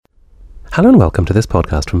Hello and welcome to this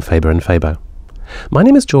podcast from Faber & Faber. My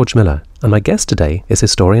name is George Miller, and my guest today is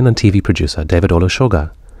historian and TV producer David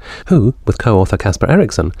Olusoga, who, with co-author Casper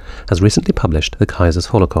Erichsen, has recently published The Kaiser's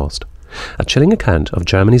Holocaust, a chilling account of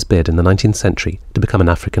Germany's bid in the 19th century to become an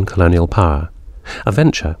African colonial power, a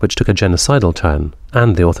venture which took a genocidal turn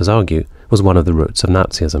and, the authors argue, was one of the roots of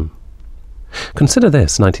Nazism. Consider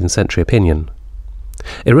this 19th century opinion.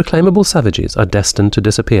 Irreclaimable savages are destined to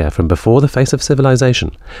disappear from before the face of civilization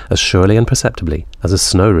as surely and perceptibly as the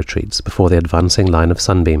snow retreats before the advancing line of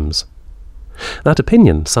sunbeams. That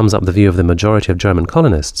opinion sums up the view of the majority of German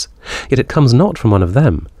colonists, yet it comes not from one of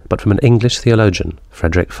them, but from an English theologian,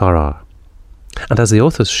 Frederick Farrar. And as the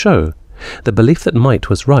authors show, the belief that might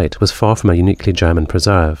was right was far from a uniquely German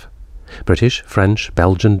preserve. British, French,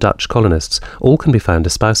 Belgian, Dutch colonists all can be found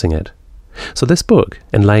espousing it. So this book,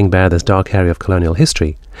 in laying bare this dark area of colonial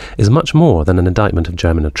history, is much more than an indictment of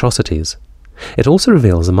German atrocities. It also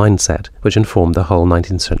reveals a mindset which informed the whole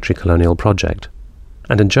 19th century colonial project,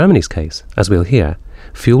 and in Germany's case, as we'll hear,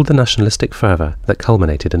 fueled the nationalistic fervour that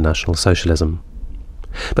culminated in National Socialism.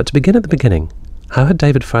 But to begin at the beginning, how had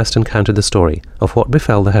David first encountered the story of what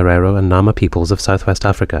befell the Herero and Nama peoples of southwest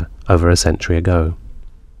Africa over a century ago?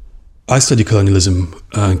 I studied colonialism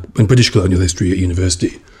and British colonial history at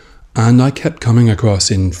university. And I kept coming across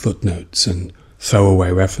in footnotes and throwaway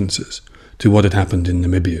references to what had happened in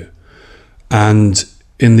Namibia. And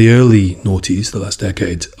in the early noughties, the last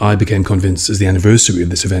decade, I became convinced as the anniversary of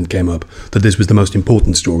this event came up that this was the most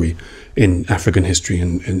important story in African history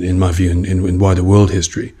and, in my view, in wider world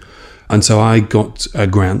history. And so I got a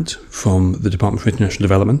grant from the Department for International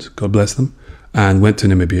Development, God bless them, and went to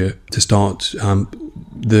Namibia to start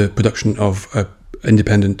the production of an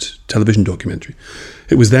independent television documentary.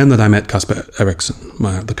 It was then that I met Casper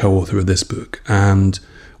Erichsen, the co-author of this book, and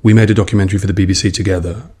we made a documentary for the BBC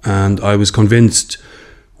together. And I was convinced,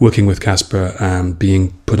 working with Casper and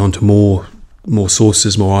being put onto more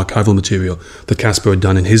sources, more archival material that Casper had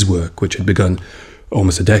done in his work, which had begun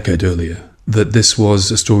almost a decade earlier, that this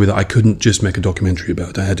was a story that I couldn't just make a documentary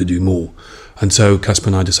about. I had to do more. And so Casper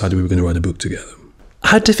and I decided we were going to write a book together.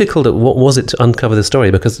 How difficult was it to uncover the story?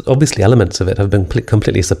 Because obviously elements of it have been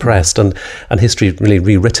completely suppressed and history really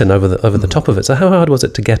rewritten over the top of it. So how hard was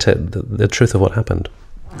it to get at the truth of what happened?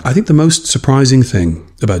 I think the most surprising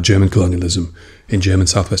thing about German colonialism in German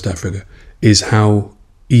Southwest Africa is how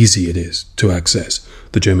easy it is to access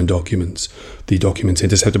the German documents, the documents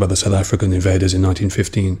intercepted by the South African invaders in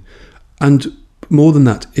 1915. And more than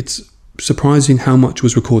that, it's surprising how much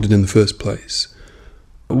was recorded in the first place.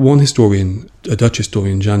 One historian, a Dutch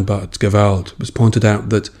historian, Jan Bart Gewald, was pointed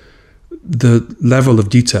out that the level of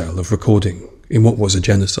detail of recording in what was a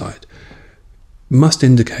genocide must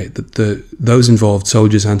indicate that those involved,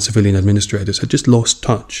 soldiers and civilian administrators, had just lost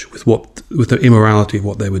touch with the immorality of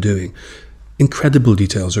what they were doing. Incredible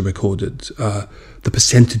details are recorded. The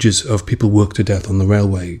percentages of people worked to death on the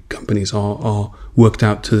railway companies are worked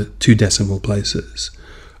out to 2 decimal places.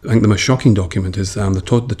 I think the most shocking document is the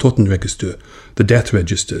Totenregister, the death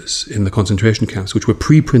registers in the concentration camps, which were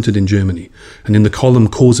pre-printed in Germany. And in the column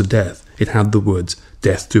cause of death, it had the words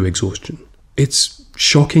death through exhaustion. It's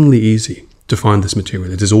shockingly easy to find this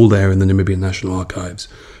material. It is all there in the Namibian National Archives.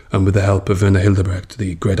 And with the help of Werner Hildebrecht,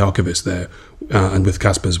 the great archivist there, and with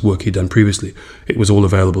Casper's work he'd done previously, it was all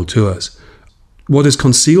available to us. What has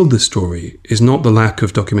concealed this story is not the lack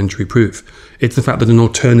of documentary proof. It's the fact that an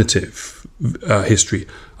alternative history,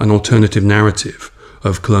 an alternative narrative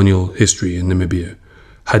of colonial history in Namibia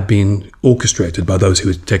had been orchestrated by those who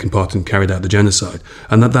had taken part and carried out the genocide,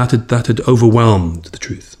 and that had overwhelmed the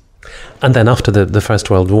truth. And then after the First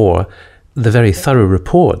World War, the very thorough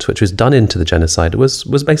report which was done into the genocide was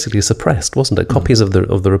basically suppressed, wasn't it? Copies of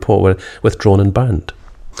the report were withdrawn and burned.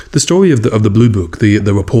 The story of the Blue Book, the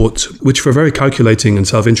report, which for a very calculating and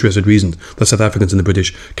self-interested reason the South Africans and the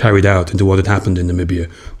British carried out into what had happened in Namibia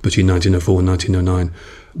between 1904 and 1909,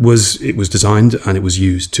 was designed and it was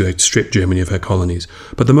used to strip Germany of her colonies.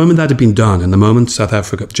 But the moment that had been done, and the moment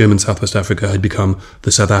German Southwest Africa had become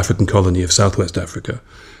the South African colony of Southwest Africa,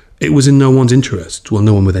 it was in no one's interest, well,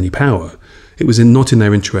 no one with any power. It was not in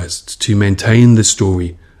their interests to maintain the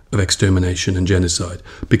story of extermination and genocide,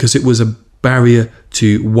 because it was a barrier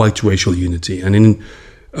to white racial unity. And in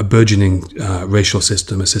a burgeoning racial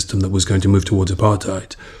system, a system that was going to move towards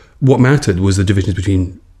apartheid, what mattered was the divisions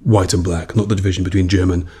between white and black, not the division between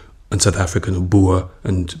German and South African, or Boer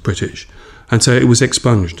and British. And so it was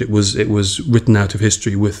expunged. It was written out of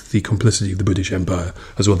history with the complicity of the British Empire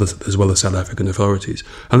as well as South African authorities.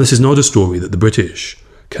 And this is not a story that the British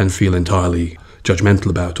can feel entirely judgmental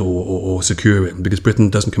about or secure in, because Britain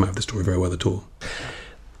doesn't come out of the story very well at all.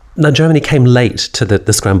 Now, Germany came late to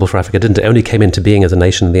the scramble for Africa, didn't it? It only came into being as a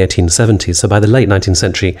nation in the 1870s. So by the late 19th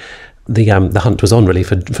century, the hunt was on, really,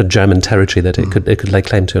 for German territory that it could lay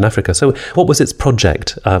claim to in Africa. So what was its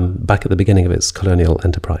project back at the beginning of its colonial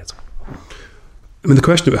enterprise? I mean, the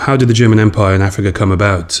question of how did the German Empire in Africa come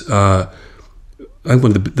about, I think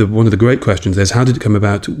one of the great questions is, how did it come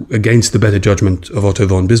about against the better judgment of Otto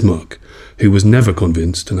von Bismarck, who was never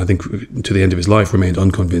convinced, and I think to the end of his life remained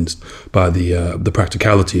unconvinced by the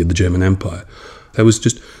practicality of the German Empire. There was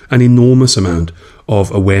just an enormous amount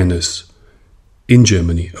of awareness in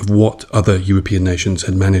Germany of what other European nations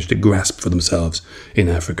had managed to grasp for themselves in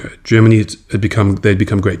Africa. Germany they'd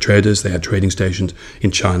become great traders. They had trading stations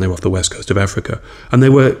in China, off the west coast of Africa, and they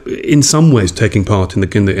were in some ways taking part in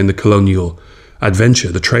the colonial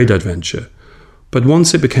adventure, the trade adventure. But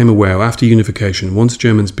once it became aware, after unification, once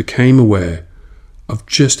Germans became aware of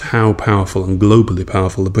just how powerful and globally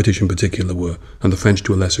powerful the British in particular were, and the French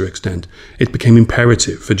to a lesser extent, it became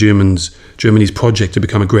imperative for Germany's project to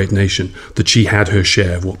become a great nation that she had her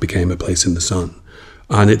share of what became a place in the sun.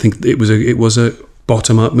 And I think it was a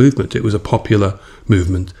bottom-up movement. It was a popular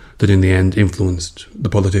movement that in the end influenced the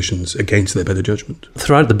politicians against their better judgment.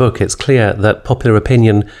 Throughout the book, it's clear that popular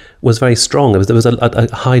opinion was very strong. There was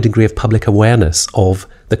a high degree of public awareness of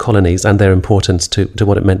the colonies and their importance to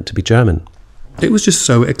what it meant to be German. It was just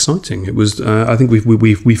so exciting. It was. I think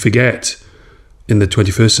we forget in the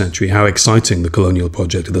 21st century how exciting the colonial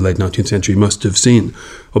project of the late 19th century must have seemed.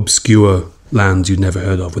 Obscure lands you'd never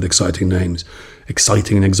heard of with exciting names,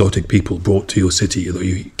 exciting and exotic people brought to your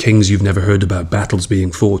city, kings you've never heard about, battles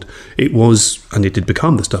being fought. It was, and it did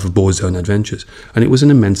become, the stuff of boys' own adventures. And it was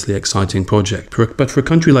an immensely exciting project. But for a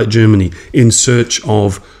country like Germany, in search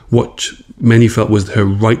of what many felt was her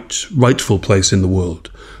rightful place in the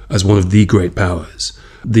world, as one of the great powers,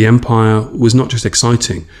 the empire was not just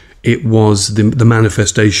exciting, it was the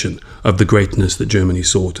manifestation of the greatness that Germany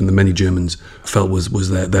sought and the many Germans felt was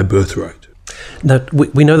their birthright. Now,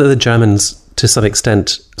 we know that the Germans, to some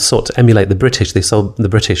extent, sought to emulate the British. They saw the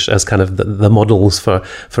British as kind of the models for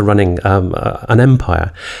running an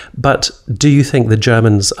empire. But do you think the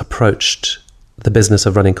Germans approached the business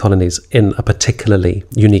of running colonies in a particularly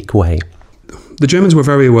unique way? The Germans were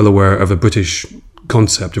very well aware of a British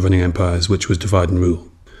concept of running empires, which was divide and rule.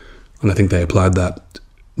 And I think they applied that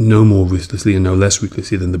no more ruthlessly and no less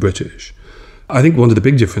ruthlessly than the British. I think one of the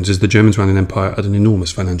big differences is the Germans ran an empire at an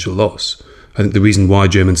enormous financial loss. I think the reason why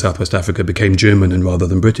German Southwest Africa became German and rather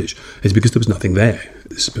than British is because there was nothing there.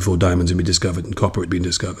 This is before diamonds had been discovered and copper had been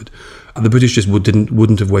discovered. And the British just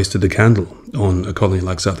wouldn't have wasted the candle on a colony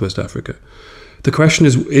like Southwest Africa. The question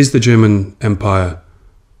is the German empire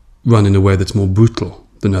run in a way that's more brutal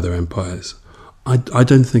than other empires? I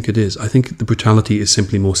don't think it is. I think the brutality is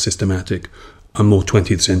simply more systematic and more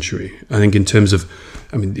 20th century. I think in terms of,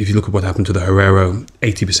 if you look at what happened to the Herero,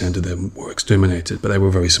 80% of them were exterminated, but they were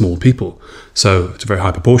very small people. So it's a very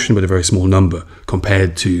high proportion, but a very small number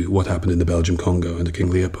compared to what happened in the Belgian Congo under King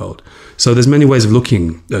Leopold. So there's many ways of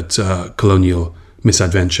looking at colonial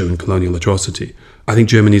misadventure and colonial atrocity. I think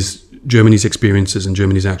Germany's experiences and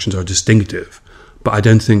Germany's actions are distinctive, but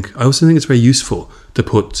I also think it's very useful to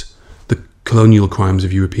put the colonial crimes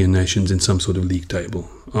of European nations in some sort of league table.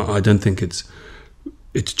 I don't think it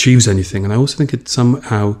achieves anything, and I also think it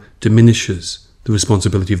somehow diminishes the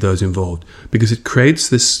responsibility of those involved, because it creates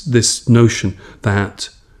this notion that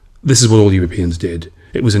this is what all Europeans did.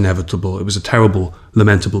 It was inevitable. It was a terrible,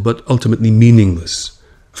 lamentable, but ultimately meaningless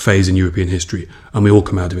phase in European history, and we all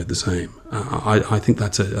come out of it the same. I think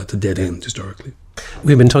that's a dead end historically.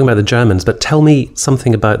 We've been talking about the Germans, but tell me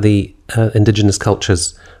something about the indigenous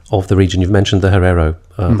cultures of the region. You've mentioned the Herero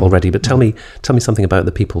already, but tell me something about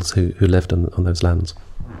the peoples who lived on those lands.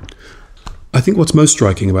 I think what's most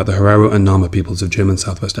striking about the Herero and Nama peoples of German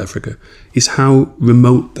Southwest Africa is how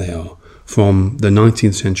remote they are from the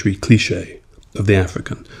 19th century cliché of the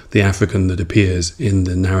African that appears in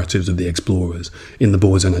the narratives of the explorers, in the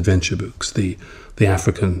Boers and adventure books, the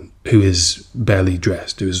African who is barely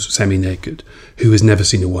dressed, who is semi-naked, who has never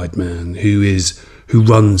seen a white man, who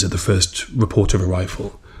runs at the first report of a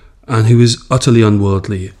rifle, and who is utterly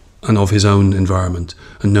unworldly and of his own environment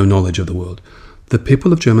and no knowledge of the world. The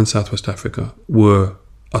people of German Southwest Africa were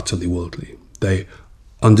utterly worldly. They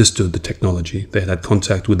understood the technology. They had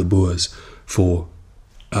contact with the Boers for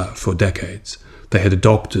decades. They had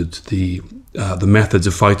adopted the methods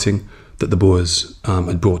of fighting that the Boers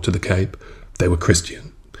had brought to the Cape. They were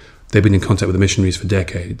Christian. They'd been in contact with the missionaries for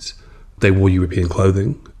decades. They wore European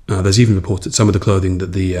clothing. There's even reports that some of the clothing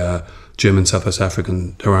that the German Southwest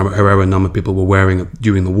African Herero and Nama people were wearing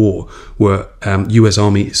during the war were US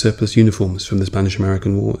Army surplus uniforms from the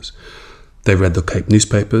Spanish-American Wars. They read the Cape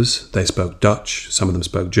newspapers, they spoke Dutch, some of them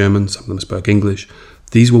spoke German, some of them spoke English.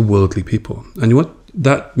 These were worldly people. And what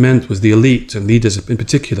that meant was the elite and leaders, in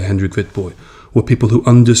particular Hendrik Witbooi, were people who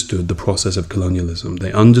understood the process of colonialism.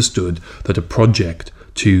 They understood that a project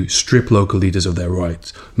to strip local leaders of their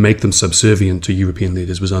rights, make them subservient to European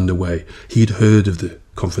leaders was underway. He'd heard of the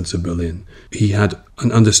Conference of Berlin. He had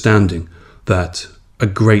an understanding that a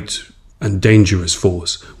great and dangerous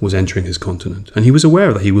force was entering his continent. And he was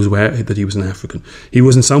aware that he was an African. He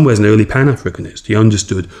was in some ways an early Pan-Africanist. He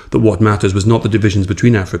understood that what matters was not the divisions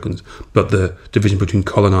between Africans, but the division between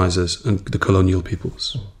colonizers and the colonial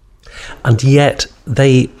peoples. And yet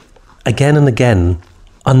they, again and again,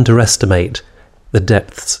 underestimate the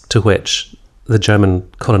depths to which the German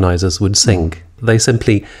colonizers would sink. They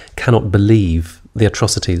simply cannot believe the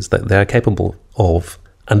atrocities that they are capable of,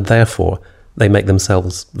 and therefore they make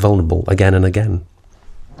themselves vulnerable again and again.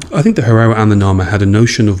 I think the Herero and the Nama had a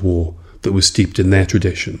notion of war that was steeped in their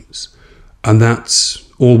traditions, and that's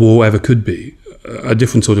all war ever could be. A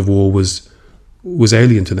different sort of war was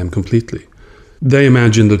alien to them completely. They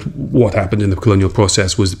imagined that what happened in the colonial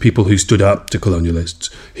process was the people who stood up to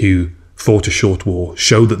colonialists, who fought a short war,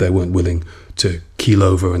 showed that they weren't willing to keel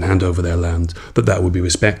over and hand over their land, that would be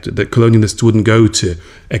respected, that colonialists wouldn't go to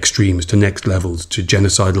extremes, to next levels, to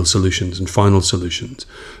genocidal solutions and final solutions,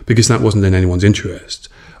 because that wasn't in anyone's interest.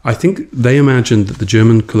 I think they imagined that the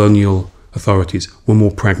German colonial authorities were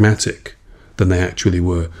more pragmatic than they actually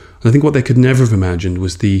were. And I think what they could never have imagined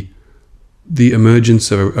was the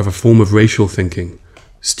emergence of a form of racial thinking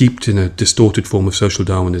steeped in a distorted form of social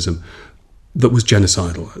Darwinism that was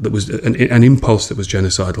genocidal, that was an impulse that was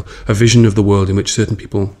genocidal, a vision of the world in which certain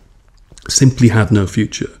people simply had no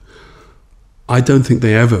future. I don't think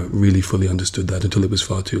they ever really fully understood that until it was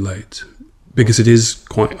far too late, because it is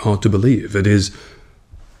quite hard to believe. It is,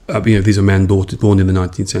 these are men born in the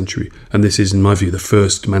 19th century, and this is, in my view, the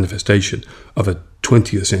first manifestation of a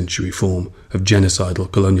 20th century form of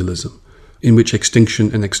genocidal colonialism, in which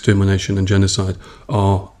extinction and extermination and genocide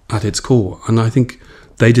are at its core. And I think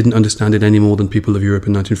they didn't understand it any more than people of Europe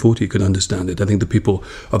in 1940 could understand it. I think the people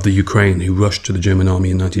of the Ukraine who rushed to the German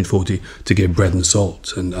army in 1940 to give bread and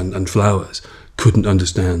salt and flowers couldn't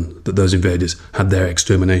understand that those invaders had their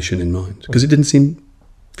extermination in mind, because it didn't seem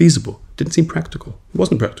feasible, it didn't seem practical. It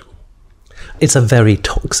wasn't practical. It's a very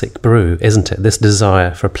toxic brew, isn't it? This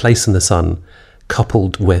desire for a place in the sun,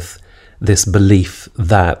 coupled with this belief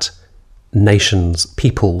that nations,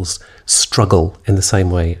 peoples struggle in the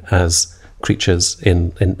same way as creatures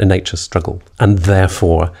in nature struggle, and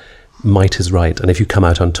therefore might is right, and if you come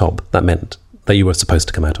out on top, that meant that you were supposed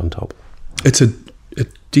to come out on top. It's a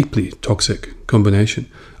deeply toxic combination,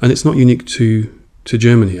 and it's not unique to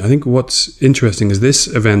Germany. I think what's interesting is this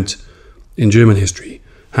event in German history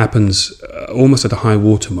happens almost at a high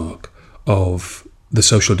watermark of the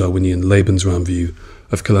social Darwinian Lebensraum view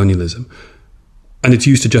of colonialism. And it's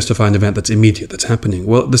used to justify an event that's immediate, that's happening.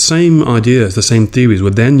 Well, the same ideas, the same theories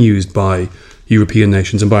were then used by European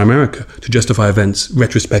nations and by America to justify events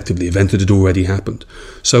retrospectively, events that had already happened.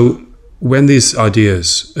 So when these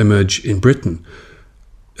ideas emerge in Britain,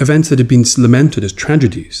 events that had been lamented as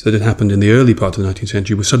tragedies that had happened in the early part of the 19th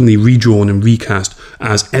century were suddenly redrawn and recast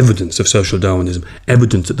as evidence of social Darwinism,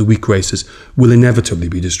 evidence that the weak races will inevitably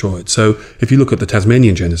be destroyed. So if you look at the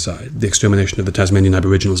Tasmanian genocide, the extermination of the Tasmanian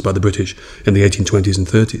Aboriginals by the British in the 1820s and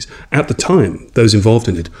 30s, at the time, those involved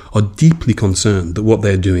in it are deeply concerned that what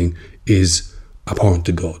they're doing is abhorrent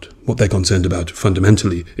to God. What they're concerned about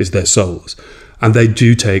fundamentally is their souls. And they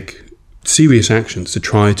do take serious actions to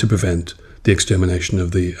try to prevent the extermination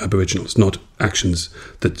of the Aboriginals, not actions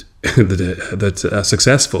that are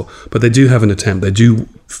successful, but they do have an attempt. They do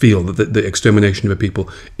feel that the extermination of a people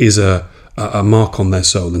is a mark on their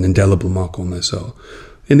soul, an indelible mark on their soul.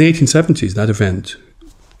 In the 1870s, that event,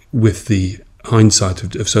 with the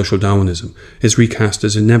hindsight of social Darwinism, is recast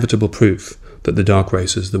as inevitable proof that the dark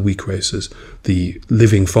races, the weak races, the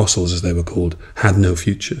living fossils, as they were called, had no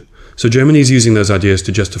future. So Germany is using those ideas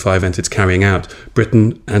to justify events it's carrying out.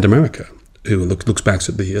 Britain and America, who looks back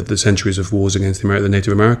at the centuries of wars against the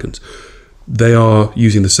Native Americans, they are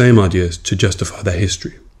using the same ideas to justify their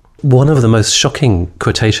history. One of the most shocking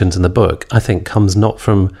quotations in the book, I think, comes not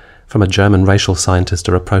from a German racial scientist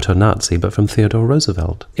or a proto-Nazi, but from Theodore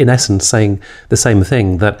Roosevelt, in essence saying the same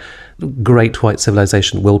thing, that great white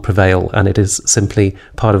civilization will prevail, and it is simply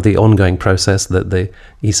part of the ongoing process that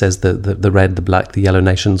he says the red, the black, the yellow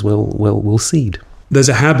nations will cede. There's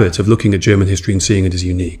a habit of looking at German history and seeing it as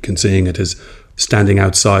unique and seeing it as standing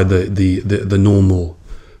outside the normal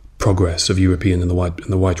progress of European and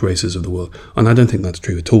the white races of the world. And I don't think that's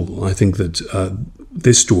true at all. I think that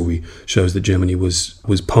this story shows that Germany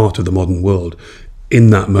was part of the modern world in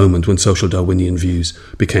that moment when social Darwinian views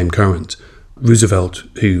became current. Roosevelt,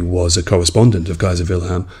 who was a correspondent of Kaiser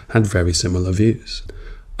Wilhelm, had very similar views.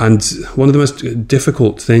 And one of the most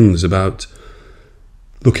difficult things about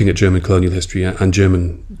looking at German colonial history and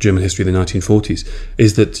German history of the 1940s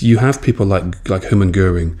is that you have people like Hermann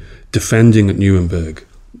Göring defending at Nuremberg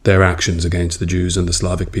their actions against the Jews and the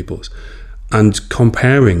Slavic peoples, and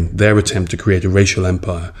comparing their attempt to create a racial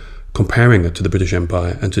empire, comparing it to the British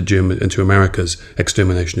Empire and to America's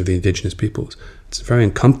extermination of the indigenous peoples. It's a very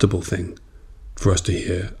uncomfortable thing for us to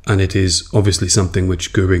hear, and it is obviously something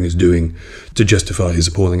which Göring is doing to justify his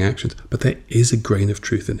appalling actions. But there is a grain of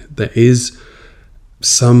truth in it. There is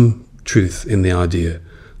some truth in the idea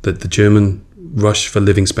that the German rush for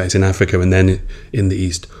living space in Africa and then in the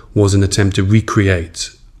East was an attempt to recreate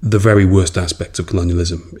the very worst aspects of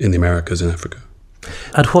colonialism in the Americas and Africa.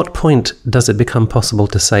 At what point does it become possible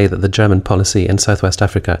to say that the German policy in Southwest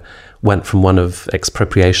Africa went from one of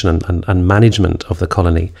expropriation and management of the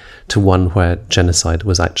colony to one where genocide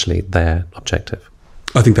was actually their objective?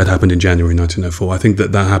 I think that happened in January 1904. I think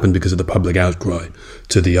that happened because of the public outcry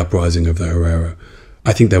to the uprising of the Herero.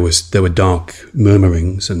 I think there were dark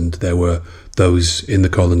murmurings, and there were those in the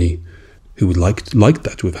colony who would like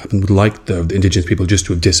that to have happened, would like the indigenous people just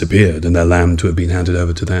to have disappeared and their land to have been handed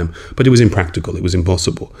over to them. But it was impractical, it was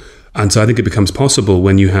impossible. And so I think it becomes possible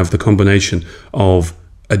when you have the combination of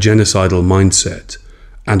a genocidal mindset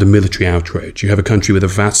and a military outrage. You have a country with a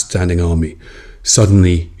vast standing army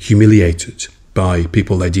suddenly humiliated by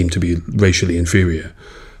people they deem to be racially inferior.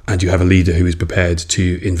 And you have a leader who is prepared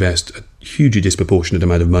to invest a hugely disproportionate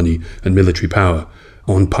amount of money and military power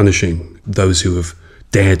on punishing those who have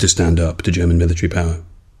dared to stand up to German military power.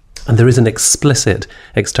 And there is an explicit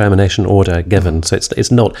extermination order given, so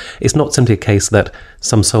it's not simply a case that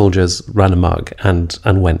some soldiers ran amok and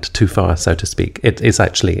went too far, so to speak. It's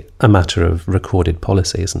actually a matter of recorded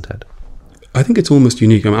policy, isn't it? I think it's almost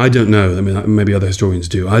unique. I don't know. Maybe other historians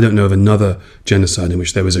do. I don't know of another genocide in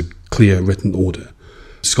which there was a clear written order.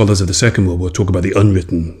 Scholars of the Second World War talk about the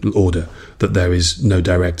unwritten order, that there is no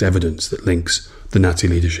direct evidence that links the Nazi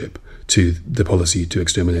leadership to the policy to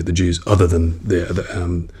exterminate the Jews, other than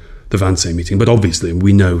the Wannsee meeting. But obviously,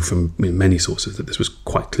 we know from many sources that this was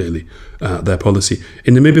quite clearly their policy.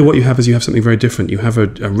 In Namibia, what you have is something very different. You have a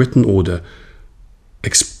written order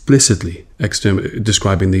explicitly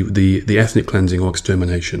describing the ethnic cleansing or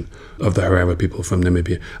extermination of the Herero people from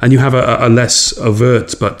Namibia. And you have a less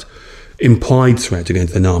overt but implied threat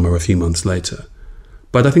against the Nama a few months later.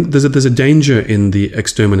 But I think there's a danger in the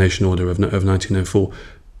extermination order of 1904,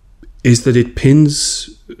 is that it pins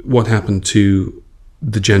what happened to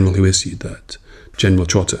the general who issued that, General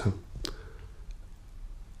Trotter.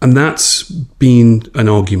 And that's been an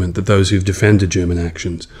argument that those who've defended German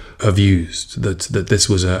actions have used, that this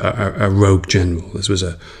was a rogue general. This was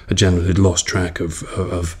a general who'd lost track of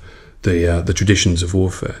the traditions of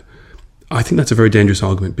warfare. I think that's a very dangerous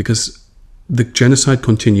argument, because the genocide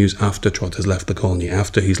continues after Trott has left the colony,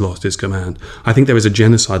 after he's lost his command. I think there is a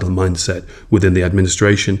genocidal mindset within the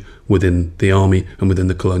administration, within the army, and within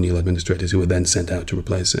the colonial administrators who were then sent out to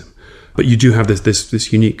replace him. But you do have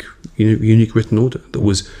this unique written order that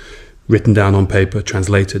was written down on paper,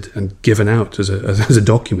 translated, and given out as a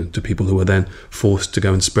document to people who were then forced to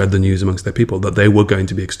go and spread the news amongst their people that they were going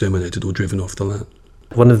to be exterminated or driven off the land.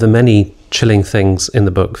 One of the many chilling things in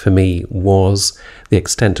the book for me was the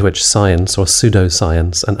extent to which science, or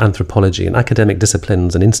pseudoscience, and anthropology and academic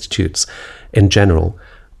disciplines and institutes in general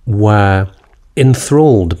were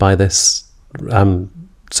enthralled by this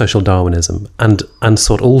social Darwinism and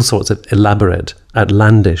sought all sorts of elaborate,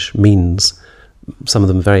 outlandish means, some of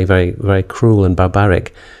them very, very, very cruel and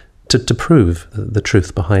barbaric, to prove the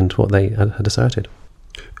truth behind what they had asserted.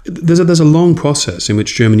 There's a long process in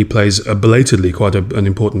which Germany plays belatedly quite an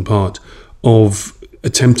important part of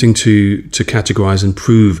attempting to categorize and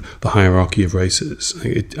prove the hierarchy of races.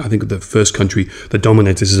 I think the first country that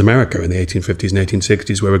dominates this is America in the 1850s and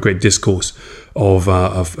 1860s, where a great discourse of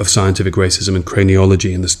scientific racism and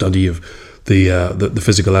craniology and the study of the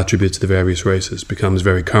physical attributes of the various races becomes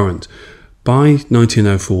very current. By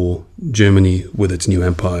 1904, Germany, with its new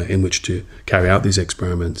empire in which to carry out these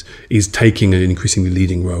experiments, is taking an increasingly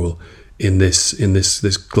leading role in this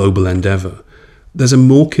global endeavor. There's a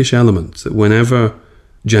mawkish element that whenever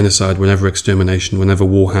genocide, whenever extermination, whenever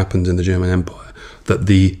war happens in the German Empire, that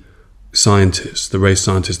the scientists, the race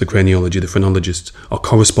scientists, the craniology, the phrenologists are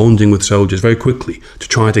corresponding with soldiers very quickly to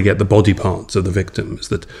try to get the body parts of the victims,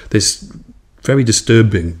 that this very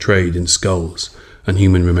disturbing trade in skulls and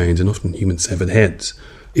human remains, and often human severed heads,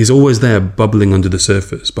 is always there, bubbling under the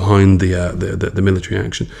surface behind the military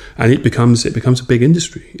action, and it becomes a big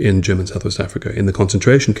industry in German Southwest Africa, in the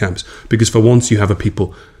concentration camps, because for once you have a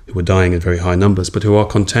people who are dying in very high numbers, but who are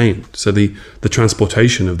contained. So the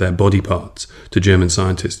transportation of their body parts to German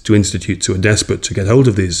scientists, to institutes who are desperate to get hold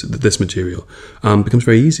of this material, becomes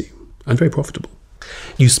very easy and very profitable.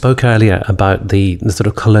 You spoke earlier about the sort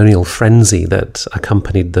of colonial frenzy that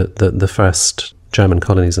accompanied the first German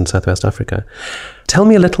colonies in Southwest Africa. Tell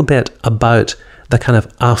me a little bit about the kind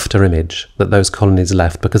of after image that those colonies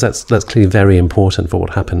left, because that's clearly very important for what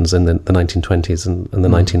happens in the 1920s and the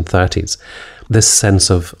 1930s. This sense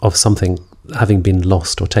of something having been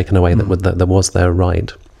lost or taken away that was their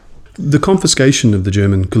right. The confiscation of the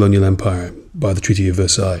German colonial empire by the Treaty of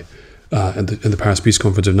Versailles and the Paris Peace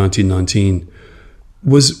Conference of 1919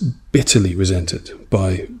 was bitterly resented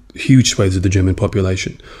by huge swathes of the German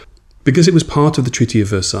population, because it was part of the Treaty of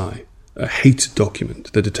Versailles, a hated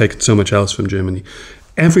document that had taken so much else from Germany.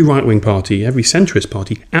 Every right-wing party, every centrist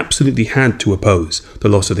party absolutely had to oppose the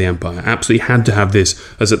loss of the empire, absolutely had to have this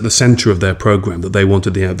as at the centre of their programme, that they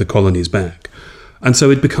wanted the colonies back. And so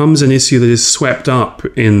it becomes an issue that is swept up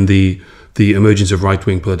in the emergence of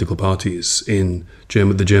right-wing political parties in the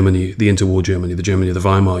interwar Germany, the Germany of the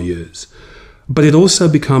Weimar years. But it also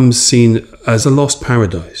becomes seen as a lost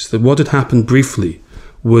paradise, that what had happened briefly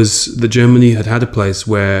was that Germany had had a place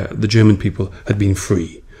where the German people had been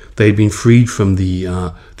free. They had been freed from the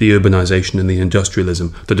urbanization and the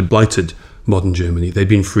industrialism that had blighted modern Germany. They'd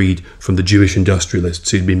been freed from the Jewish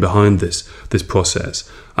industrialists who'd been behind this process.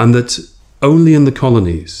 And that only in the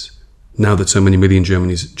colonies, now that so many million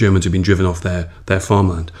Germans have been driven off their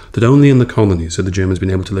farmland, that only in the colonies had the Germans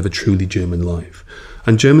been able to live a truly German life.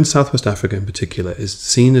 And German Southwest Africa in particular is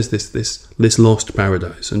seen as this lost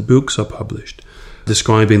paradise, and books are published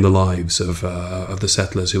describing the lives of the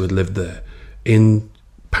settlers who had lived there in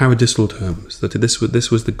paradisal terms, that this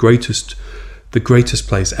was the greatest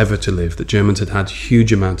place ever to live, that Germans had had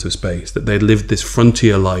huge amounts of space, that they'd lived this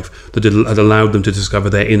frontier life that had allowed them to discover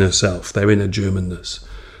their inner self, their inner Germanness.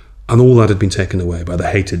 And all that had been taken away by the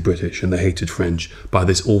hated British and the hated French, by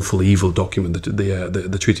this awful, evil document,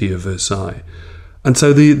 the Treaty of Versailles. And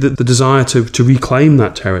so the desire to reclaim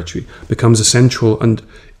that territory becomes a central and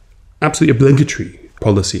absolutely obligatory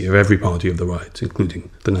policy of every party of the right, including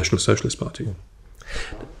the National Socialist Party.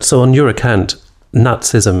 So on your account,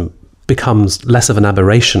 Nazism becomes less of an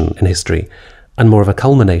aberration in history and more of a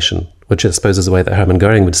culmination, which I suppose is the way that Hermann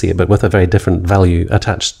Goering would see it, but with a very different value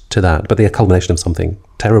attached to that, but the culmination of something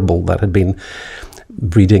terrible that had been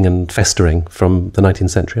breeding and festering from the 19th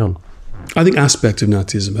century on. I think some aspects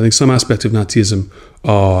of Nazism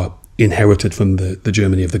are inherited from the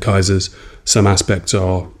Germany of the Kaisers. Some aspects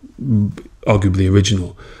are arguably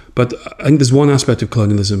original. But I think there's one aspect of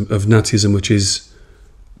colonialism, of Nazism, which is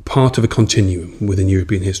part of a continuum within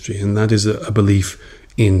European history, and that is a belief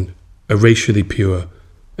in a racially pure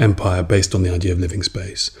empire based on the idea of living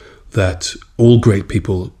space, that all great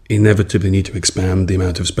people inevitably need to expand the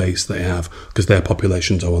amount of space they have because their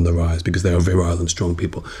populations are on the rise, because they are virile and strong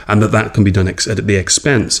people, and that can be done at the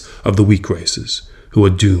expense of the weak races who are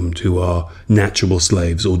doomed, who are natural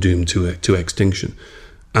slaves or doomed to extinction.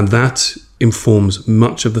 And that informs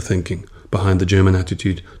much of the thinking behind the German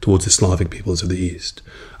attitude towards the Slavic peoples of the East.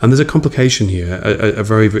 And there's a complication here, a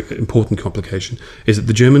very, very important complication, is that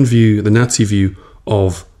the Nazi view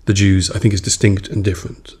of the Jews, I think, is distinct and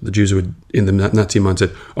different. The Jews, in the Nazi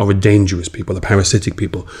mindset, are a dangerous people, a parasitic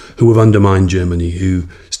people who have undermined Germany, who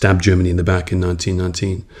stabbed Germany in the back in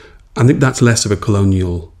 1919. I think that's less of a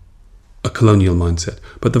colonial mindset.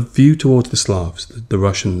 But the view towards the Slavs, the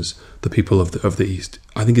Russians, the people of the East,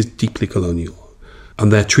 I think is deeply colonial.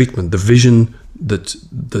 And their treatment, the vision that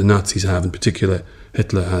the Nazis have, in particular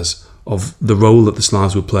Hitler has, of the role that the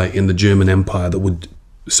Slavs would play in the German Empire that would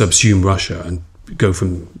subsume Russia and go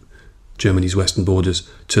from Germany's western borders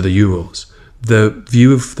to the Urals. The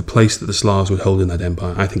view of the place that the Slavs would hold in that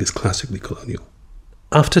empire, I think, is classically colonial.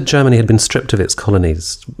 After Germany had been stripped of its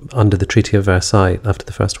colonies under the Treaty of Versailles after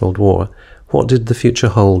the First World War, what did the future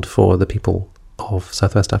hold for the people of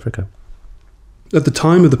Southwest Africa? At the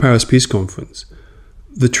time of the Paris Peace Conference,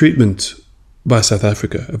 the treatment by South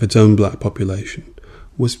Africa of its own black population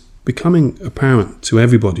was becoming apparent to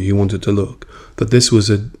everybody who wanted to look, that this was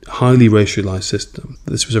a highly racialized system,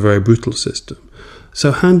 that this was a very brutal system.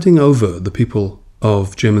 So handing over the people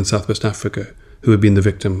of German Southwest Africa who had been the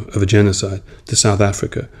victim of a genocide to South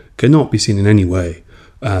Africa cannot be seen in any way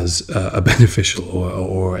as a beneficial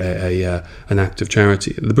or an act of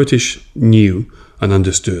charity. The British knew and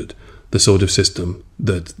understood the sort of system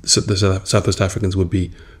that the Southwest Africans would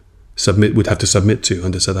be would have to submit to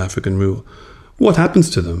under South African rule. What happens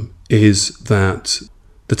to them is that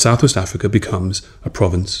Southwest Africa becomes a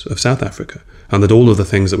province of South Africa, and that all of the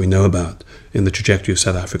things that we know about in the trajectory of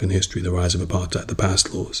South African history, the rise of apartheid, the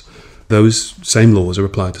past laws, those same laws are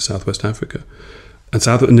applied to Southwest Africa. And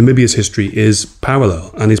Namibia's history is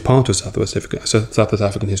parallel and is part of Southwest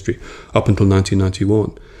African history up until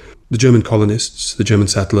 1991. The German colonists, the German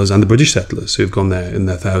settlers, and the British settlers who have gone there in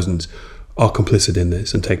their thousands are complicit in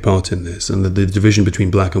this and take part in this, and the division between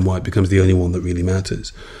black and white becomes the only one that really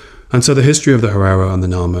matters. And so the history of the Herero and the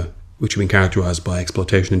Nama, which have been characterized by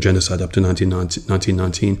exploitation and genocide up to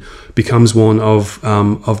 1919, becomes one of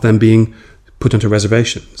them being put onto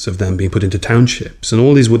reservations, of them being put into townships, and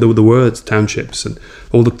all these the words townships and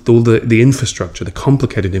all the infrastructure, the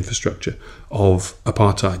complicated infrastructure of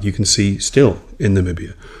apartheid you can see still in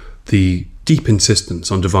Namibia. The deep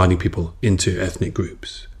insistence on dividing people into ethnic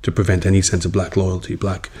groups to prevent any sense of black loyalty,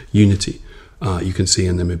 black unity, you can see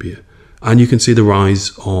in Namibia. And you can see the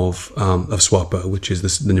rise of SWAPO, which is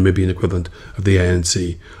the Namibian equivalent of the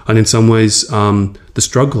ANC. And in some ways, the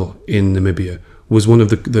struggle in Namibia was one of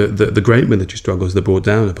the great military struggles that brought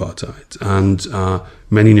down apartheid. And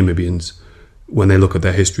many Namibians, when they look at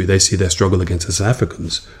their history, they see their struggle against the South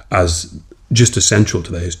Africans as just as central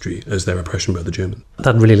to their history as their oppression by the Germans.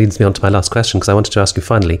 That really leads me on to my last question, because I wanted to ask you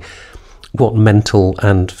finally, what mental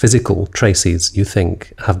and physical traces you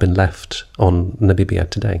think have been left on Namibia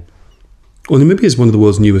today? Well, Namibia is one of the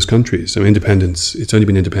world's newest countries. So independence, it's only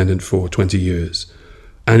been independent for 20 years.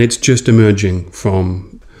 And it's just emerging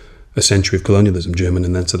from a century of colonialism, German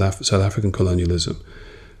and then South African colonialism.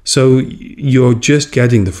 So you're just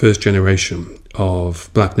getting the first generation of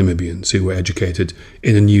black Namibians who were educated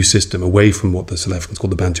in a new system away from what the South Africans call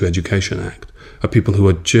the Bantu Education Act, of people who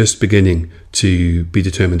are just beginning to be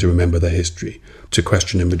determined to remember their history, to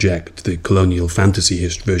question and reject the colonial fantasy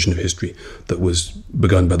version of history that was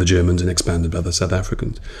begun by the Germans and expanded by the South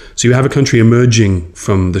Africans. So you have a country emerging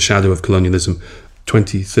from the shadow of colonialism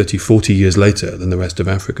 20, 30, 40 years later than the rest of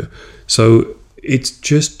Africa. So it's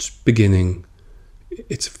just beginning.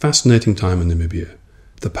 It's a fascinating time in Namibia.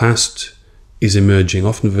 The past is emerging,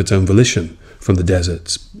 often of its own volition, from the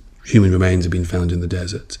deserts. Human remains have been found in the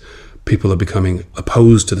deserts. People are becoming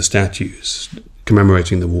opposed to the statues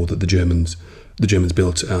commemorating the war that the Germans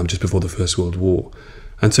built just before the First World War.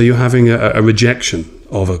 And so you're having a rejection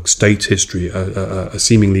of a state history, a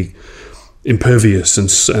seemingly impervious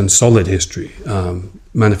and solid history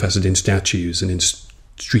manifested in statues and in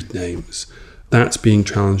street names. That's being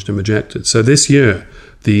challenged and rejected. So this year,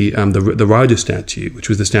 the Ryder statue, which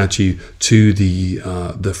was the statue to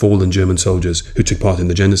the fallen German soldiers who took part in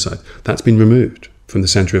the genocide, that's been removed from the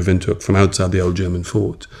centre of Windhoek, from outside the old German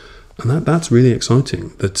fort. And that's really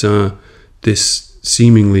exciting, that this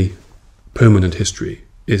seemingly permanent history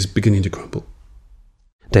is beginning to crumble.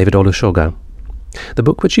 David Olusoga. The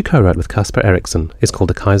book which you co-wrote with Casper Erichsen is called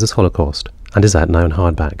The Kaiser's Holocaust and is out now in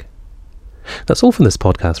hardback. That's all from this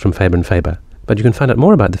podcast from Faber & Faber, but you can find out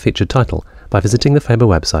more about the featured title by visiting the Faber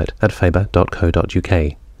website at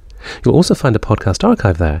faber.co.uk. You'll also find a podcast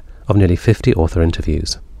archive there of nearly 50 author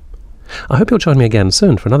interviews. I hope you'll join me again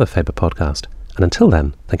soon for another Faber podcast, and until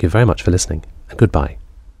then, thank you very much for listening, and goodbye.